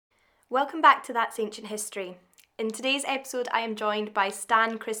Welcome back to That's Ancient History. In today's episode, I am joined by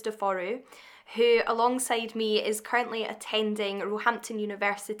Stan Christoforou, who alongside me is currently attending Roehampton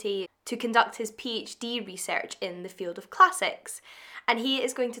University to conduct his PhD research in the field of classics. And he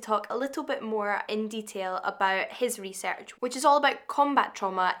is going to talk a little bit more in detail about his research, which is all about combat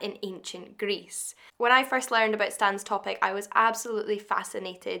trauma in ancient Greece. When I first learned about Stan's topic, I was absolutely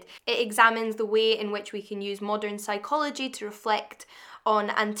fascinated. It examines the way in which we can use modern psychology to reflect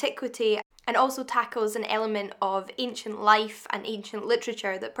on antiquity, and also tackles an element of ancient life and ancient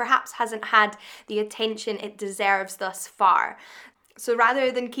literature that perhaps hasn't had the attention it deserves thus far. So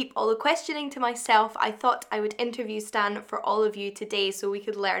rather than keep all the questioning to myself, I thought I would interview Stan for all of you today so we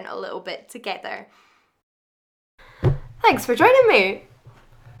could learn a little bit together. Thanks for joining me.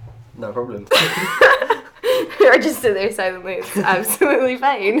 No problem. Or just sit there silently, it's absolutely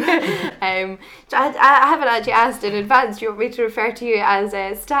fine. I haven't actually asked in advance. Do you want me to refer to you as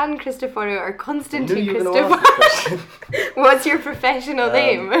Stan Christoforou or Constantine Christoforou? What's your professional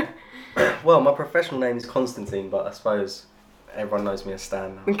name? Well, my professional name is Constantine, but I suppose everyone knows me as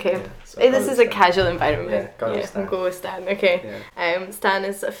Stan now. Okay. Yeah, so This is a casual environment. Yeah, go with Stan. Go with Stan, okay. Yeah. Stan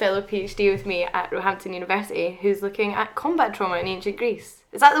is a fellow PhD with me at Roehampton University who's looking at combat trauma in ancient Greece.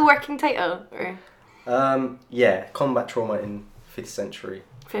 Is that the working title? Or? Yeah, combat trauma in 5th century.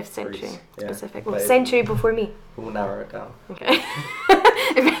 5th century, Greece. specific. Yeah. Well, century before me. We'll narrow it down. Okay.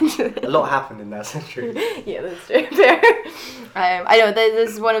 Eventually. A lot happened in that century. Yeah, that's true. Fair. I know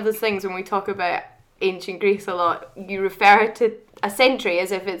this is one of those things when we talk about ancient Greece a lot, you refer to a century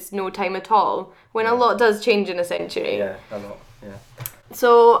as if it's no time at all, when a lot does change in a century. Yeah, a lot, yeah.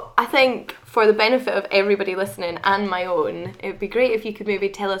 So I think for the benefit of everybody listening and my own, it would be great if you could maybe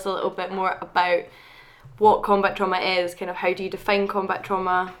tell us a little bit more about what combat trauma is, kind of how do you define combat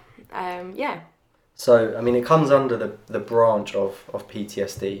trauma, So, I mean, it comes under the branch of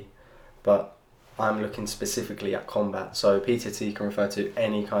PTSD, but I'm looking specifically at combat. So PTSD can refer to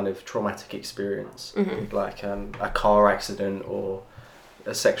any kind of traumatic experience, like a car accident or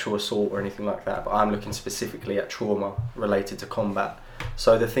a sexual assault or anything like that. But I'm looking specifically at trauma related to combat.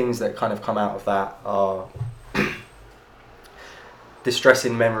 So the things that kind of come out of that are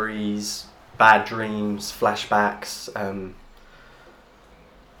distressing memories, bad dreams, flashbacks,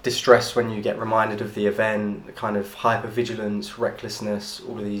 distress when you get reminded of the event, kind of hypervigilance, recklessness,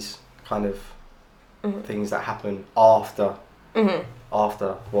 all of these kind of things that happen after,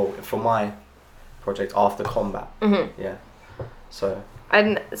 well, for my project, after combat. Yeah.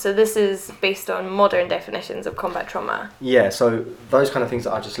 And so this is based on modern definitions of combat trauma. Yeah, so those kind of things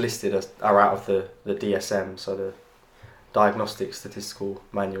that I just listed are out of the DSM, so the Diagnostic Statistical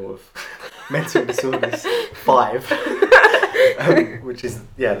Manual of Mental Disorders 5, which is,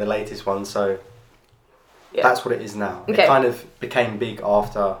 the latest one, so that's what it is now. Okay. It kind of became big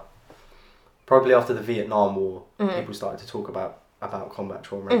probably after the Vietnam War. People started to talk about combat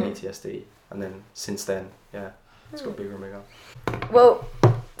trauma and PTSD, and then since then, it's got bigger and bigger. Well,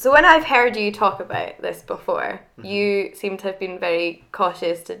 so when I've heard you talk about this before, you seem to have been very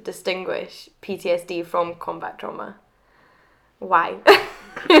cautious to distinguish PTSD from combat trauma. Why?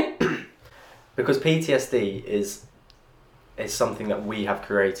 Because PTSD is something that we have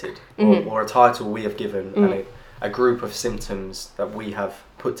created, or a title we have given, and a group of symptoms that we have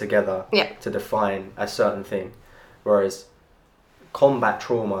put together to define a certain thing. Whereas combat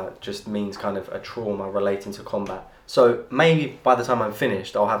trauma just means kind of a trauma relating to combat. So maybe by the time I'm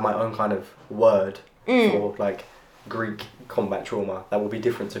finished, I'll have my own kind of word for like Greek combat trauma that will be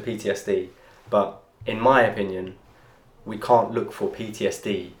different to PTSD. But in my opinion, we can't look for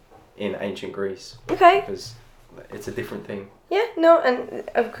PTSD in ancient Greece. Okay. Because it's a different thing. Yeah, no, and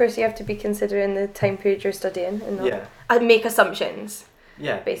of course you have to be considering the time period you're studying and not make assumptions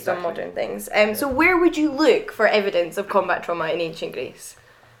based on modern things. So where would you look for evidence of combat trauma in ancient Greece?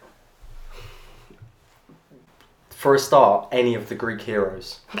 For a start, any of the Greek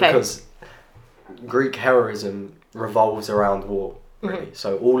heroes. Okay. Because Greek heroism revolves around war, really.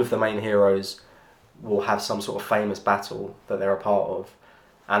 So all of the main heroes will have some sort of famous battle that they're a part of.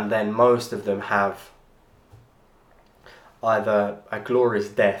 And then most of them have either a glorious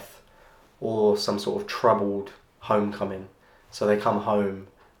death or some sort of troubled homecoming. So they come home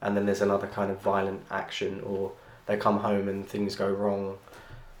and then there's another kind of violent action, or they come home and things go wrong.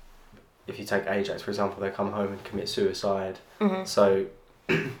 If you take Ajax, for example, they come home and commit suicide. So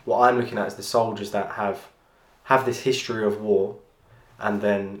what I'm looking at is the soldiers that have this history of war and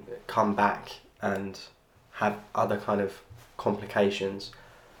then come back and have other kind of complications.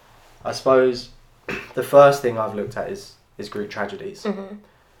 I suppose the first thing I've looked at is Greek tragedies,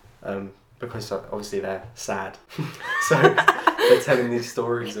 because obviously they're sad. So they're telling these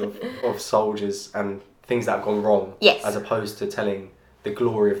stories of soldiers and things that have gone wrong, yes, as opposed to telling the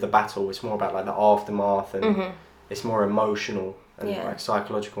glory of the battle. It's more about like the aftermath, and it's more emotional and like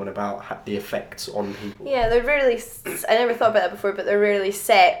psychological and about the effects on people. Yeah, they're rarely. I never thought about that before, but they're rarely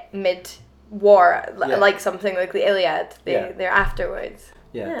set mid-war, like something like the Iliad. They're afterwards.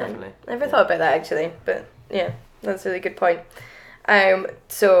 Yeah, definitely. I never thought about that actually, but yeah, that's a really good point.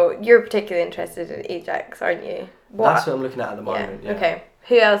 So you're particularly interested in Ajax, aren't you? That's what I'm looking at the moment. Yeah. Okay.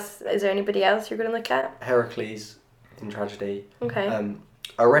 Who else? Is there anybody else you're going to look at? Heracles in tragedy. Okay.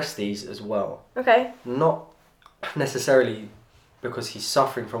 Orestes as well. Okay. Not necessarily because he's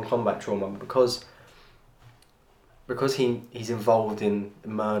suffering from combat trauma, but because he's involved in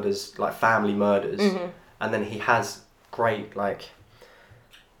murders, like family murders, and then he has great like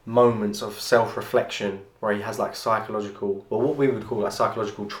moments of self-reflection where he has like psychological, well, what we would call like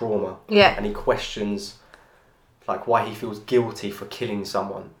psychological trauma. Yeah. And he questions like why he feels guilty for killing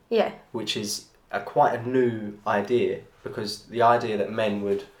someone. Yeah. Which is quite a new idea, because the idea that men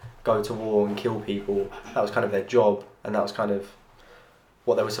would go to war and kill people, that was kind of their job, and that was kind of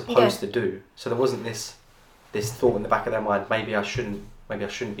what they were supposed to do. So there wasn't this thought in the back of their mind, maybe I shouldn't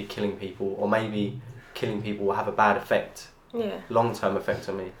be killing people, or maybe killing people will have a bad effect, long-term effect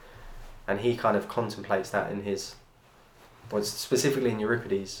on me. And he kind of contemplates that in his, well, specifically in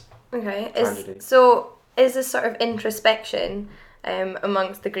Euripides. Okay. Is this sort of introspection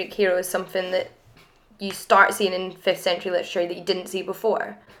amongst the Greek heroes something that you start seeing in 5th century literature that you didn't see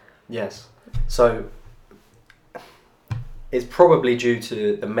before? Yes. So it's probably due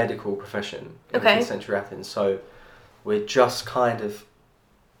to the medical profession in 5th century Athens. So we're just kind of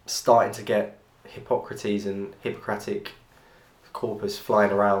starting to get Hippocrates and Hippocratic corpus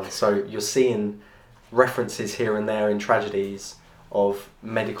flying around. So you're seeing references here and there in tragedies of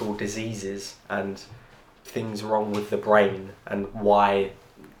medical diseases and things wrong with the brain and why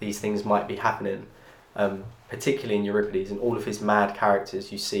these things might be happening. Particularly in Euripides and all of his mad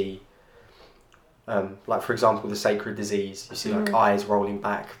characters, you see, like for example, the sacred disease. You see like eyes rolling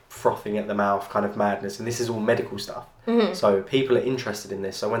back, frothing at the mouth, kind of madness, and this is all medical stuff. So people are interested in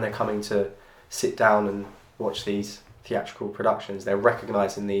this. So when they're coming to sit down and watch these theatrical productions, they're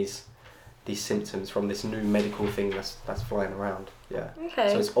recognising these symptoms from this new medical thing that's flying around. Yeah. Okay.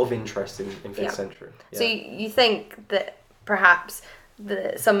 So it's of interest in 5th century. Yeah. So you think that perhaps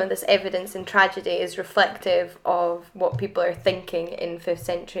some of this evidence in tragedy is reflective of what people are thinking in 5th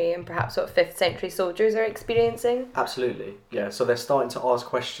century and perhaps what 5th century soldiers are experiencing? Absolutely, yeah. So they're starting to ask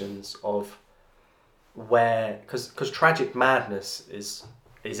questions of where, because tragic madness is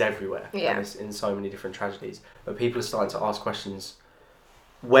everywhere. Yeah. And it's in so many different tragedies. But people are starting to ask questions,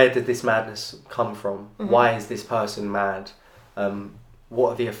 where did this madness come from? Why is this person mad? What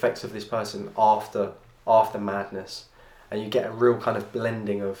are the effects of this person after madness? And you get a real kind of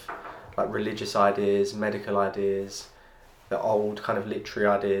blending of like religious ideas, medical ideas, the old kind of literary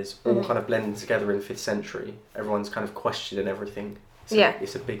ideas, all kind of blending together in 5th century. Everyone's kind of questioning everything.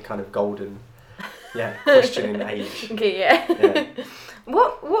 It's a big kind of golden, questioning age. Okay, yeah.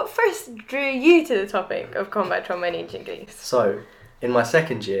 What first drew you to the topic of combat trauma in ancient Greece? So, in my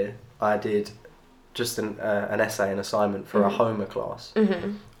second year, I did just an essay, an assignment for a Homer class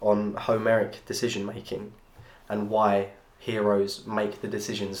on Homeric decision making and why heroes make the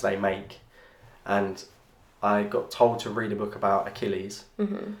decisions they make. And I got told to read a book about Achilles,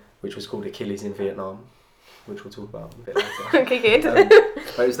 which was called Achilles in Vietnam, which we'll talk about a bit later. Okay, good.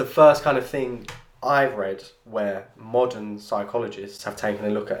 But it was the first kind of thing I've read where modern psychologists have taken a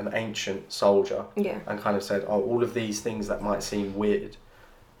look at an ancient soldier and kind of said, oh, all of these things that might seem weird,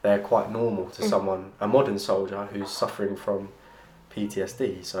 they're quite normal to someone, a modern soldier who's suffering from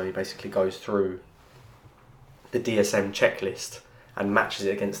PTSD. So he basically goes through the DSM checklist and matches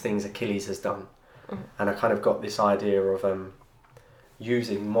it against things Achilles has done. And I kind of got this idea of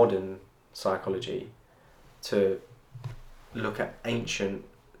using modern psychology to look at ancient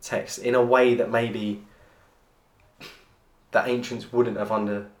texts in a way that maybe the ancients wouldn't have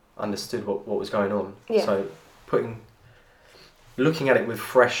understood what was going on. So looking at it with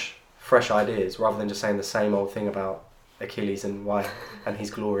fresh ideas rather than just saying the same old thing about Achilles and why and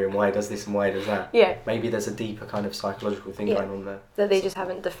his glory and why he does this and why he does that. Yeah. Maybe there's a deeper kind of psychological thing going on there. That they just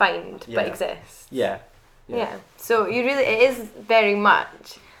haven't defined but exists. Yeah. So it is very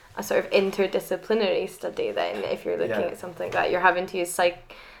much a sort of interdisciplinary study then, if you're looking at something like that. You're having to use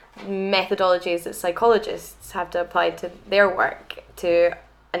methodologies that psychologists have to apply to their work to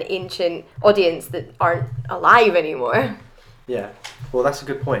an ancient audience that aren't alive anymore. Yeah. Well, that's a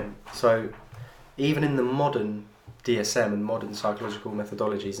good point. So even in the modern DSM and modern psychological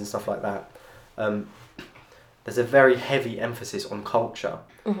methodologies and stuff like that, there's a very heavy emphasis on culture.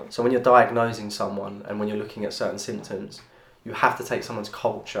 So when you're diagnosing someone and when you're looking at certain symptoms, you have to take someone's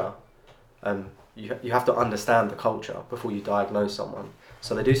culture. You have to understand the culture before you diagnose someone.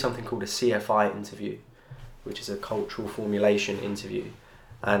 So they do something called a CFI interview, which is a cultural formulation interview,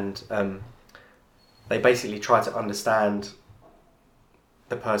 and they basically try to understand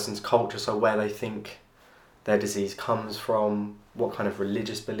the person's culture, so where they think their disease comes from, what kind of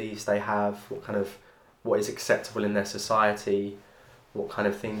religious beliefs they have, what is acceptable in their society, what kind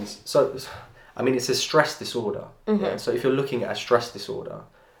of things. So, I mean, it's a stress disorder. Yeah? So if you're looking at a stress disorder,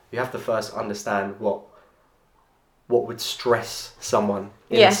 you have to first understand what would stress someone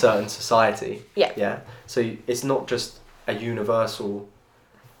in a certain society. Yeah. So it's not just a universal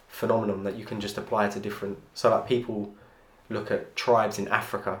phenomenon that you can just apply to different. So like people look at tribes in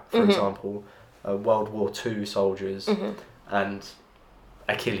Africa, for example, World War II soldiers and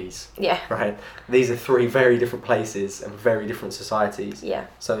Achilles. Yeah. Right. These are three very different places and very different societies. Yeah.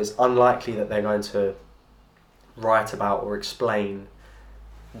 So it's unlikely that they're going to write about or explain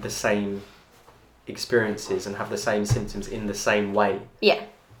the same experiences and have the same symptoms in the same way. Yeah.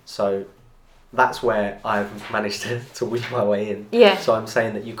 So that's where I've managed to weave my way in. Yeah. So I'm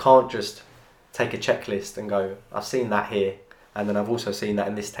saying that you can't just take a checklist and go, I've seen that here, and then I've also seen that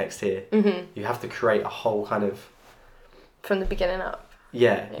in this text here. You have to create a whole kind of... From the beginning up.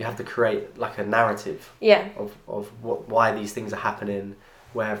 Yeah, you have to create like a narrative of why these things are happening,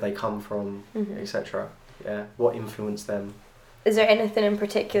 where have they come from, etc. Yeah, what influenced them. Is there anything in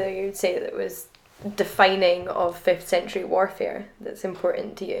particular you would say that was defining of 5th century warfare that's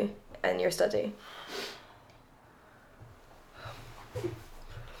important to you in your study?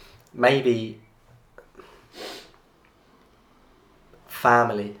 Maybe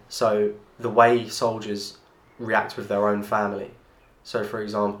family. So the way soldiers react with their own family. So for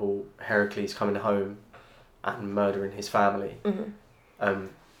example, Heracles coming home and murdering his family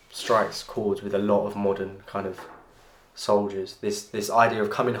strikes chords with a lot of modern kind of soldiers. This idea of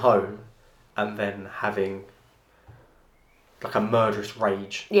coming home and then having like a murderous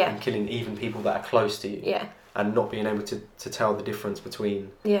rage and killing even people that are close to you and not being able to tell the difference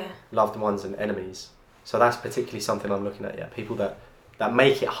between loved ones and enemies. So that's particularly something I'm looking at. People that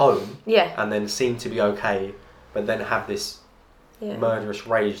make it home and then seem to be okay, but then have this murderous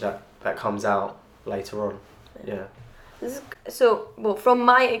rage that comes out later on. So, well, from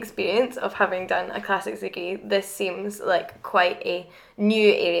my experience of having done a classics degree, this seems like quite a new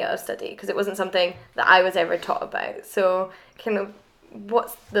area of study because it wasn't something that I was ever taught about. So, kind of,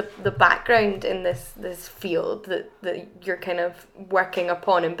 what's the background in this field that you're kind of working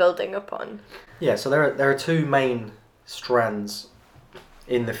upon and building upon? Yeah, so there are two main strands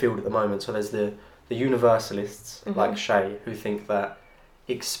in the field at the moment. So there's the universalists like Shea, who think that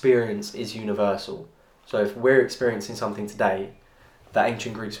experience is universal. So if we're experiencing something today, the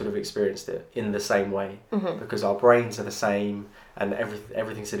ancient Greeks would have experienced it in the same way because our brains are the same and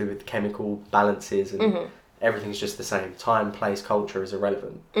everything's to do with chemical balances and everything's just the same. Time, place, culture is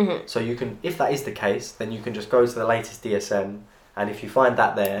irrelevant. So you can, if that is the case, then you can just go to the latest DSM, and if you find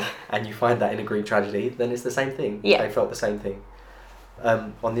that there and you find that in a Greek tragedy, then it's the same thing. Yeah. They felt the same thing.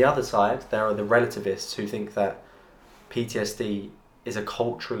 On the other side, there are the relativists who think that PTSD is a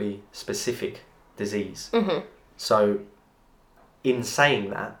culturally specific disease. So in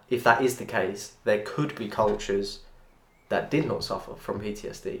saying that, if that is the case, there could be cultures that did not suffer from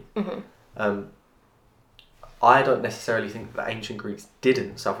PTSD. I don't necessarily think that ancient Greeks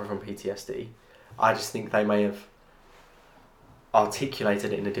didn't suffer from PTSD. I just think they may have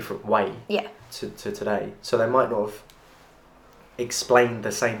articulated it in a different way to today. So they might not have explained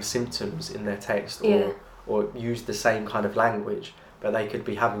the same symptoms in their text or used the same kind of language, but they could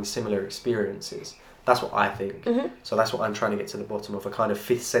be having similar experiences. That's what I think. So that's what I'm trying to get to the bottom of, a kind of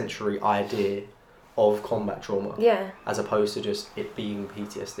 5th century idea of combat trauma, as opposed to just it being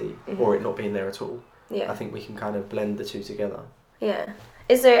PTSD or it not being there at all. I think we can kind of blend the two together.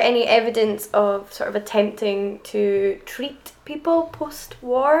 Is there any evidence of sort of attempting to treat people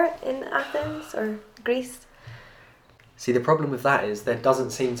post-war in Athens or Greece? See, the problem with that is there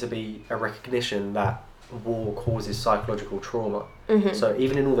doesn't seem to be a recognition that war causes psychological trauma. So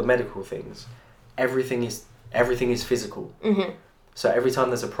even in all the medical things, everything is physical. So every time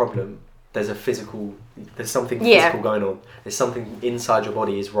there's a problem, there's something physical going on. There's something inside your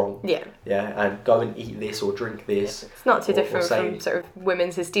body is wrong. And go and eat this or drink this. It's not too different from sort of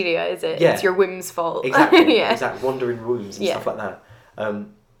women's hysteria, is it? It's your womb's fault. Exactly. Exactly. Wandering wombs and stuff like that.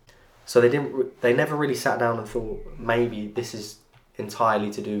 So they never really sat down and thought, maybe this is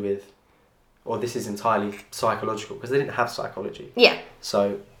entirely to do with, or this is entirely psychological, because they didn't have psychology.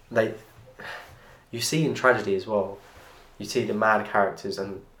 So you see in tragedy as well, you see the mad characters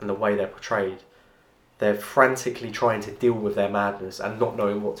and the way they're portrayed. They're frantically trying to deal with their madness and not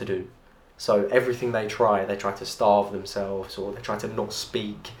knowing what to do. So everything they try to starve themselves, or they try to not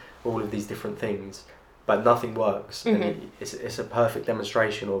speak, all of these different things, but nothing works. Mm-hmm. And it's a perfect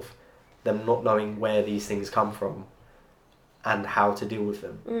demonstration of them not knowing where these things come from and how to deal with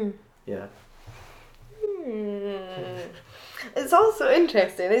them. Mm. Yeah. It's also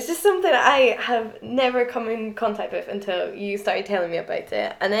interesting. It's just something I have never come in contact with until you started telling me about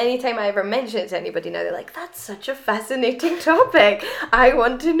it. And anytime I ever mention it to anybody now, they're like, that's such a fascinating topic. I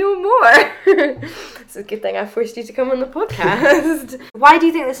want to know more. It's a good thing I forced you to come on the podcast. Why do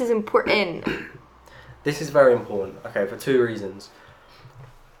you think this is important? This is very important, okay, for two reasons.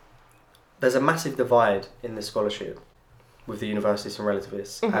 There's a massive divide in the scholarship with the universities and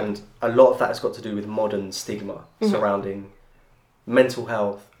relativists, mm-hmm. and a lot of that has got to do with modern stigma mm-hmm. surrounding mental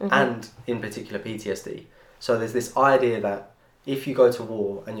health mm-hmm. and in particular PTSD. So there's this idea that if you go to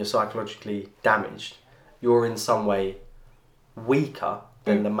war and you're psychologically damaged, you're in some way weaker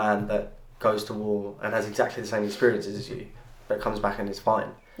than the man that goes to war and has exactly the same experiences as you, but comes back and is fine.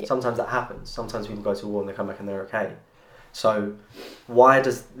 Yeah. Sometimes that happens. Sometimes people go to war and they come back and they're okay. So why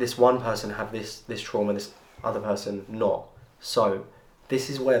does this one person have this trauma, this other person not? So this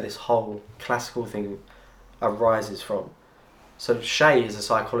is where this whole classical thing arises from. So Shea is a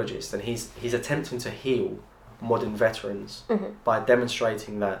psychologist, and he's attempting to heal modern veterans mm-hmm. by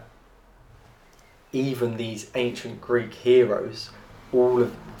demonstrating that even these ancient Greek heroes, all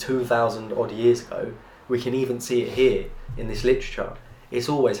of 2,000 odd years ago, we can even see it here in this literature. It's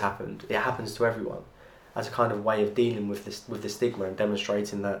always happened. It happens to everyone, as a kind of way of dealing with the stigma and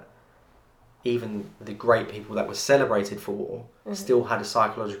demonstrating that even the great people that were celebrated for war mm-hmm. still had a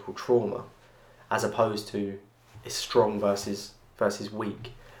psychological trauma, as opposed to is strong versus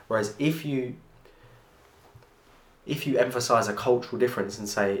weak. Whereas if you emphasize a cultural difference and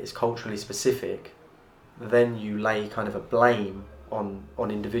say it's culturally specific, then you lay kind of a blame on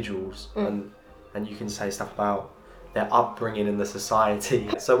individuals and you can say stuff about their upbringing in the society.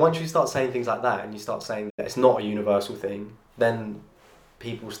 So once you start saying things like that and you start saying that it's not a universal thing, then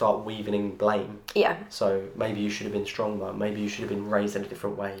people start weaving in blame. Yeah. So maybe you should have been stronger, maybe you should have been raised in a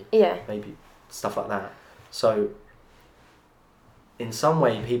different way. Yeah. Maybe stuff like that. So in some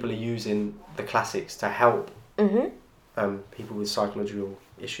way people are using the classics to help mm-hmm. People with psychological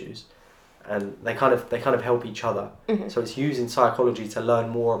issues, and they kind of help each other. Mm-hmm. So it's using psychology to learn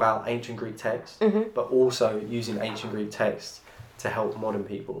more about ancient Greek texts, mm-hmm. but also using ancient Greek texts to help modern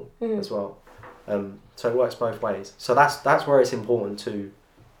people mm-hmm. as well. So it works both ways. So that's where it's important to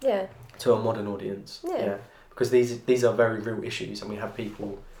a modern audience. Yeah. Because these are very real issues, and we have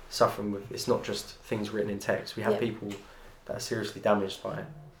people suffering with. It's not just things written in text. We have people that are seriously damaged by it.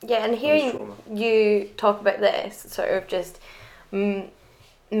 Yeah, and hearing you talk about this sort of just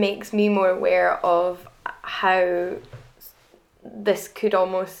makes me more aware of how this could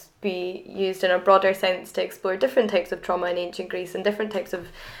almost be used in a broader sense to explore different types of trauma in ancient Greece and different types of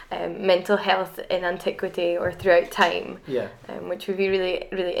mental health in antiquity or throughout time. Yeah. Which would be really,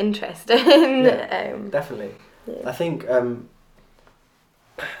 really interesting. Yeah, definitely. Yeah. I think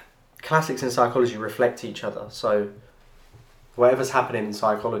classics in psychology reflect each other. So whatever's happening in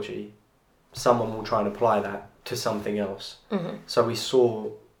psychology, someone will try and apply that to something else. Mm-hmm. So we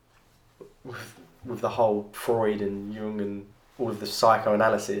saw with the whole Freud and Jung and all of the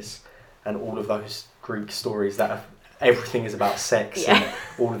psychoanalysis and all of those Greek stories that everything is about sex and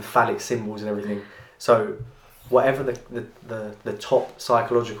all of the phallic symbols and everything. So whatever the top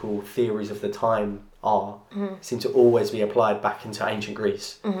psychological theories of the time are, mm-hmm. seem to always be applied back into ancient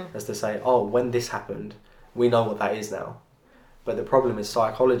Greece, mm-hmm. as to say, oh, when this happened, we know what that is now. But the problem is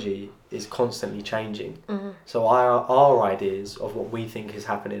psychology is constantly changing. Mm-hmm. So our ideas of what we think is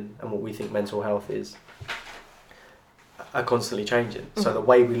happening and what we think mental health is are constantly changing. Mm-hmm. So the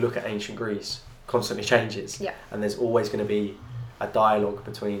way we look at ancient Greece constantly changes. Yeah. And there's always going to be a dialogue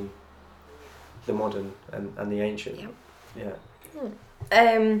between the modern and the ancient. Yep.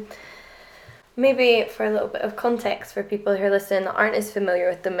 Yeah. Maybe for a little bit of context for people who are listening that aren't as familiar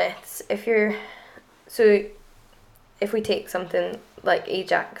with the myths, if we take something like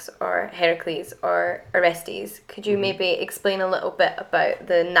Ajax or Heracles or Orestes, could you mm-hmm. maybe explain a little bit about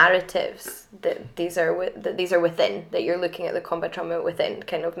the narratives that these are within, that you're looking at the combat trauma within,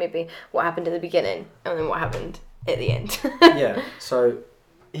 kind of maybe what happened at the beginning and then what happened at the end? Yeah, so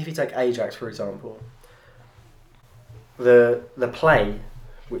if you take Ajax, for example, the play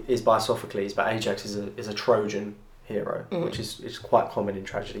is by Sophocles, but Ajax is a Trojan hero, mm-hmm. which is quite common in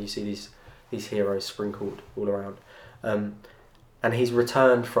tragedy. You see these heroes sprinkled all around. And he's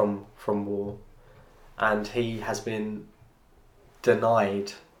returned from war, and he has been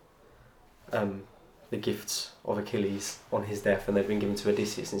denied the gifts of Achilles on his death, and they've been given to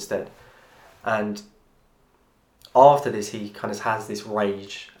Odysseus instead. And after this, he kind of has this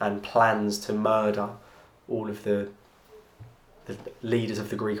rage and plans to murder all of the leaders of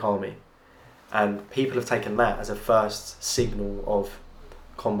the Greek army. And people have taken that as a first signal of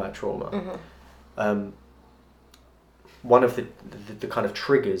combat trauma. One of the kind of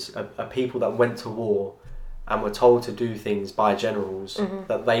triggers are people that went to war and were told to do things by generals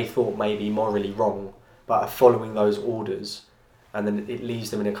that they thought may be morally wrong, but are following those orders, and then it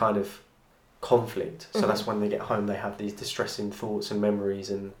leaves them in a kind of conflict. So that's when they get home, they have these distressing thoughts and memories,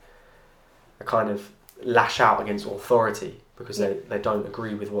 and a kind of lash out against authority because they don't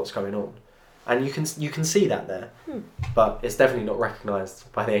agree with what's going on. And you can see that there, but it's definitely not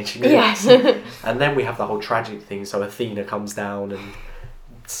recognised by the ancient Greeks. Yes. And then we have the whole tragic thing. So Athena comes down and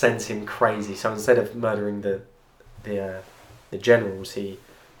sends him crazy. So instead of murdering the generals, he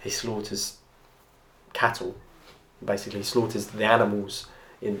slaughters cattle. Basically, slaughters the animals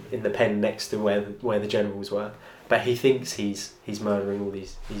in the pen next to where the generals were. But he thinks he's murdering all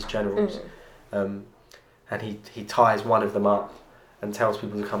these generals, and he ties one of them up and tells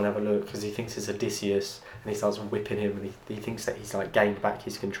people to come and have a look because he thinks it's Odysseus, and he starts whipping him, and he thinks that he's like gained back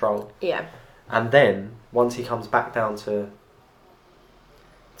his control. Yeah. And then once he comes back down to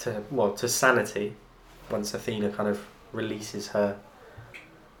sanity, once Athena kind of releases her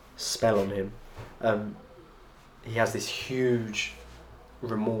spell on him, he has this huge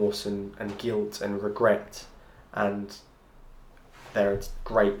remorse and guilt and regret, and there are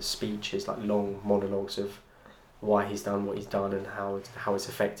great speeches, like long monologues of why he's done what he's done and how it's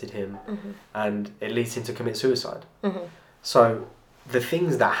affected him, and it leads him to commit suicide. So the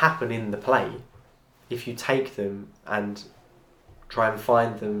things that happen in the play, if you take them and try and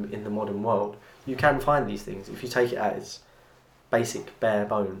find them in the modern world, you can find these things if you take it at its basic bare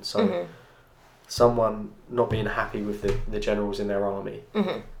bones. So someone not being happy with the generals in their army,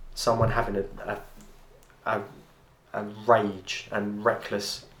 someone having a rage and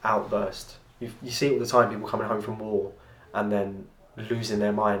reckless outburst. You see it all the time, people coming home from war and then losing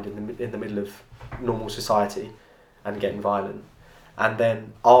their mind in the middle of normal society and getting violent. And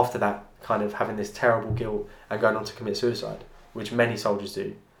then after that, kind of having this terrible guilt and going on to commit suicide, which many soldiers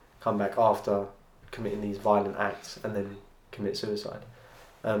do, come back after committing these violent acts and then commit suicide.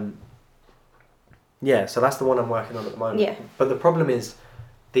 So that's the one I'm working on at the moment. Yeah. But the problem is,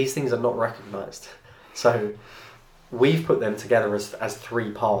 these things are not recognised. So we've put them together as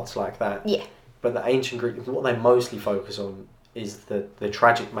three parts like that. Yeah. But the ancient Greek, what they mostly focus on is the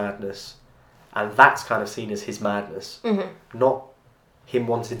tragic madness, and that's kind of seen as his madness, not him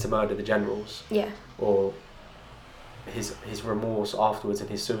wanting to murder the generals. Yeah. Or his remorse afterwards and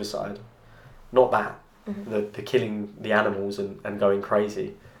his suicide. Not that. The killing the animals and going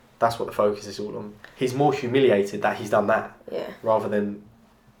crazy. That's what the focus is all on. He's more humiliated that he's done that. Yeah. Rather than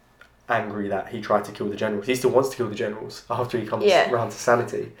angry that he tried to kill the generals. He still wants to kill the generals after he comes around to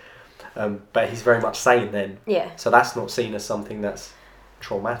sanity. But he's very much sane then. Yeah. So that's not seen as something that's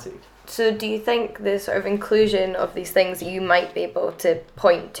traumatic. So do you think the sort of inclusion of these things you might be able to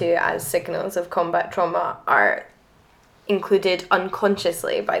point to as signals of combat trauma are included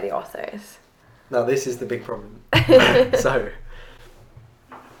unconsciously by the authors? Now this is the big problem. So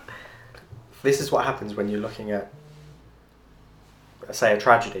this is what happens when you're looking at, say, a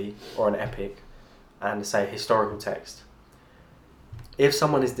tragedy or an epic and, say, a historical text. If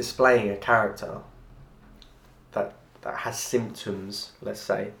someone is displaying a character that has symptoms, let's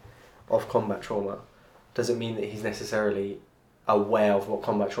say, of combat trauma, doesn't mean that he's necessarily aware of what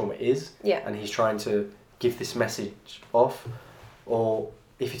combat trauma is, and he's trying to give this message off. Or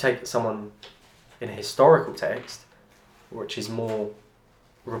if you take someone in a historical text, which is more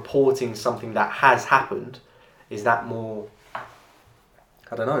reporting something that has happened, is that more,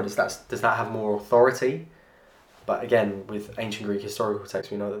 I don't know, does that have more authority? But again, with ancient Greek historical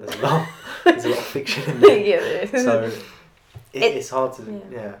texts, we know that there's a lot of fiction in there. So it's hard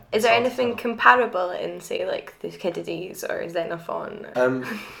to, Is there anything comparable in, say, like Thucydides or Xenophon?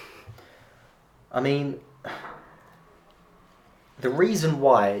 I mean, the reason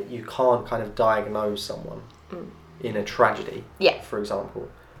why you can't kind of diagnose someone in a tragedy, for example,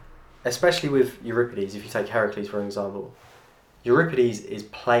 especially with Euripides, if you take Heracles for an example, Euripides is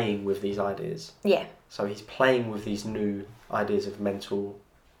playing with these ideas. Yeah. So he's playing with these new ideas of mental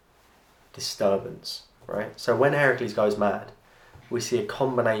disturbance, right? So when Heracles goes mad, we see a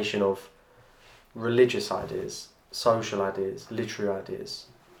combination of religious ideas, social ideas, literary ideas,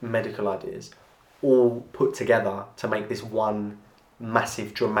 medical ideas, all put together to make this one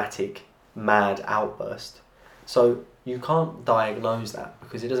massive dramatic mad outburst. So you can't diagnose that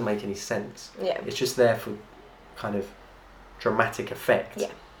because it doesn't make any sense. Yeah. It's just there for kind of dramatic effect.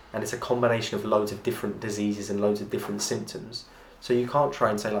 Yeah. And it's a combination of loads of different diseases and loads of different symptoms. So you can't try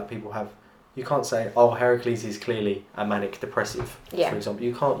and say like people have. You can't say, oh, Heracles is clearly a manic depressive, for example.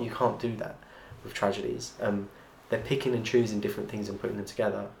 You can't do that with tragedies. They're picking and choosing different things and putting them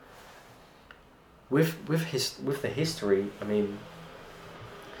together. With the history, I mean,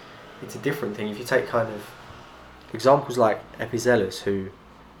 it's a different thing. If you take kind of examples like Epizelus, who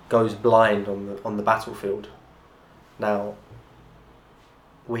goes blind on the battlefield. Now,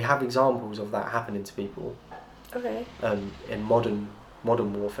 we have examples of that happening to people. Okay. In modern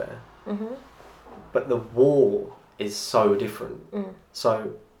warfare. Mm-hmm. But the war is so different. Mm.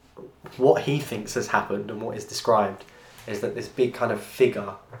 So what he thinks has happened and what is described is that this big kind of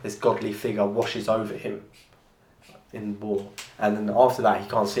figure, this godly figure, washes over him in war. And then after that, he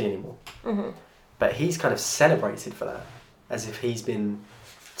can't see anymore. Mm-hmm. But he's kind of celebrated for that, as if he's been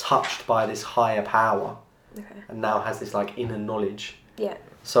touched by this higher power. Okay. And now has this like inner knowledge. Yeah.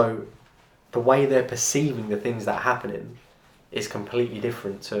 So the way they're perceiving the things that are happening is completely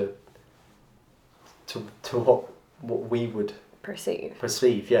different to what we would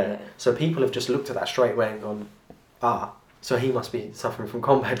perceive. Yeah. So people have just looked at that straight away and gone, so he must be suffering from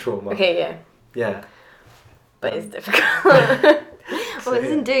combat trauma. Okay, yeah. Yeah. But it's difficult. Well,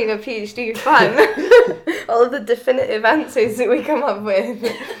 isn't doing a PhD fun? All of the definitive answers that we come up with.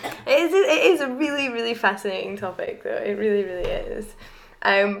 It is a really, really fascinating topic, though. It really, really is.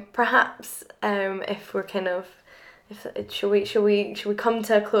 Perhaps if we're kind of, shall we come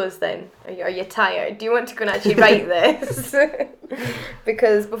to a close then? Are you tired? Do you want to go and actually write this?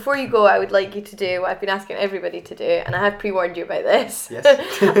 Because before you go, I would like you to do what I've been asking everybody to do, and I have pre-warned you about this. Yes.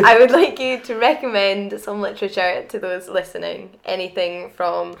 I would like you to recommend some literature to those listening. Anything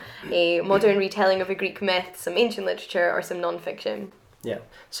from a modern retelling of a Greek myth, some ancient literature, or some non-fiction. Yeah.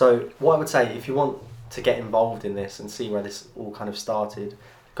 So what I would say, if you want to get involved in this and see where this all kind of started,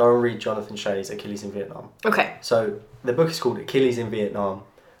 go and read Jonathan Shea's Achilles in Vietnam. Okay. So the book is called Achilles in Vietnam,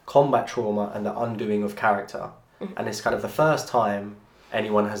 Combat Trauma and the Undoing of Character. Mm-hmm. And it's kind of the first time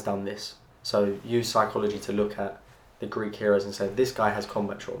anyone has done this. So use psychology to look at the Greek heroes and say, this guy has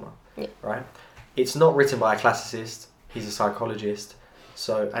combat trauma, right? It's not written by a classicist, he's a psychologist.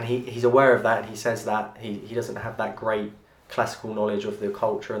 So, and he's aware of that, and he says that. He doesn't have that great classical knowledge of the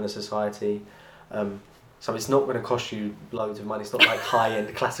culture and the society. So it's not going to cost you loads of money. It's not like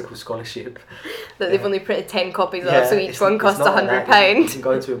high-end classical scholarship. That they've only printed 10 copies of, so each one costs £100. You can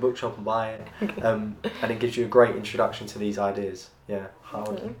go into a bookshop and buy it. And it gives you a great introduction to these ideas. Yeah,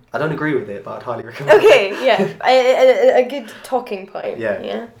 I don't agree with it, but I'd highly recommend it. Okay, yeah. A good talking point.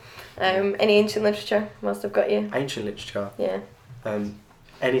 Yeah. Any ancient literature whilst I've got you? Ancient literature? Yeah.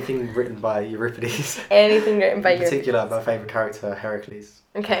 Anything written by Euripides. Anything written by Euripides. In particular, my favourite character, Heracles.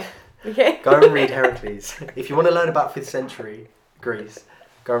 Okay. Go and read Heracles. If you want to learn about 5th century Greece,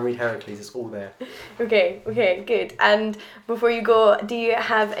 go and read Heracles. It's all there. Okay, good. And before you go, do you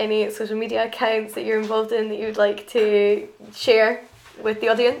have any social media accounts that you're involved in that you would like to share with the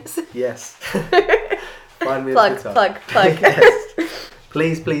audience? Yes. Find me on Twitter. Plug. Yes.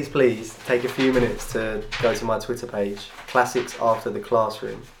 Please take a few minutes to go to my Twitter page, Classics After the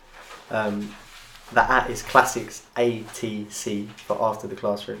Classroom. The @ is Classics ATC for After the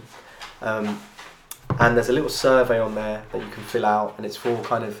Classroom. And there's a little survey on there that you can fill out, and it's for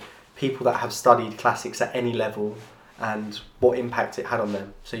kind of people that have studied classics at any level and what impact it had on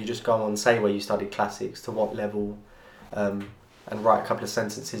them. So you just go on, say where you studied classics, to what level, and write a couple of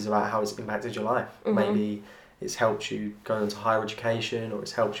sentences about how it's impacted your life. Mm-hmm. Maybe it's helped you go into higher education, or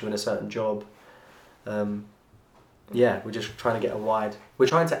it's helped you in a certain job. We're just trying to get we're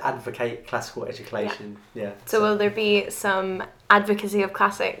trying to advocate classical education. Yeah. So will there be some advocacy of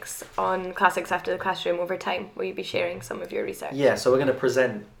classics on Classics After the Classroom over time? Will you be sharing some of your research? Yeah, so we're going to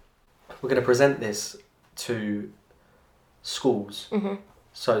present this to schools. Mm-hmm.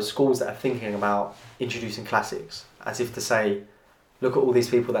 So schools that are thinking about introducing classics, as if to say, look at all these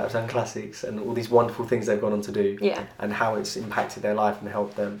people that have done classics and all these wonderful things they've gone on to do, and how it's impacted their life and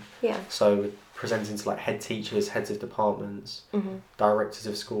helped them. Yeah. So presenting to like head teachers, heads of departments, directors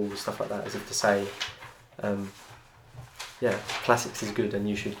of schools, stuff like that, as if to say, classics is good and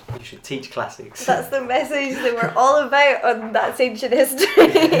you should teach classics. That's the message that we're all about on That's Ancient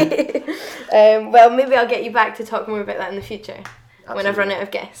History. Well, maybe I'll get you back to talk more about that in the future. Absolutely. When I've run out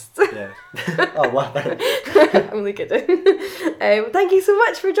of guests. Yeah. Oh, wow. I'm only kidding. Thank you so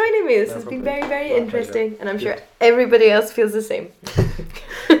much for joining me. This has been very, very interesting. Pleasure. And I'm sure everybody else feels the same.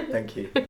 Thank you.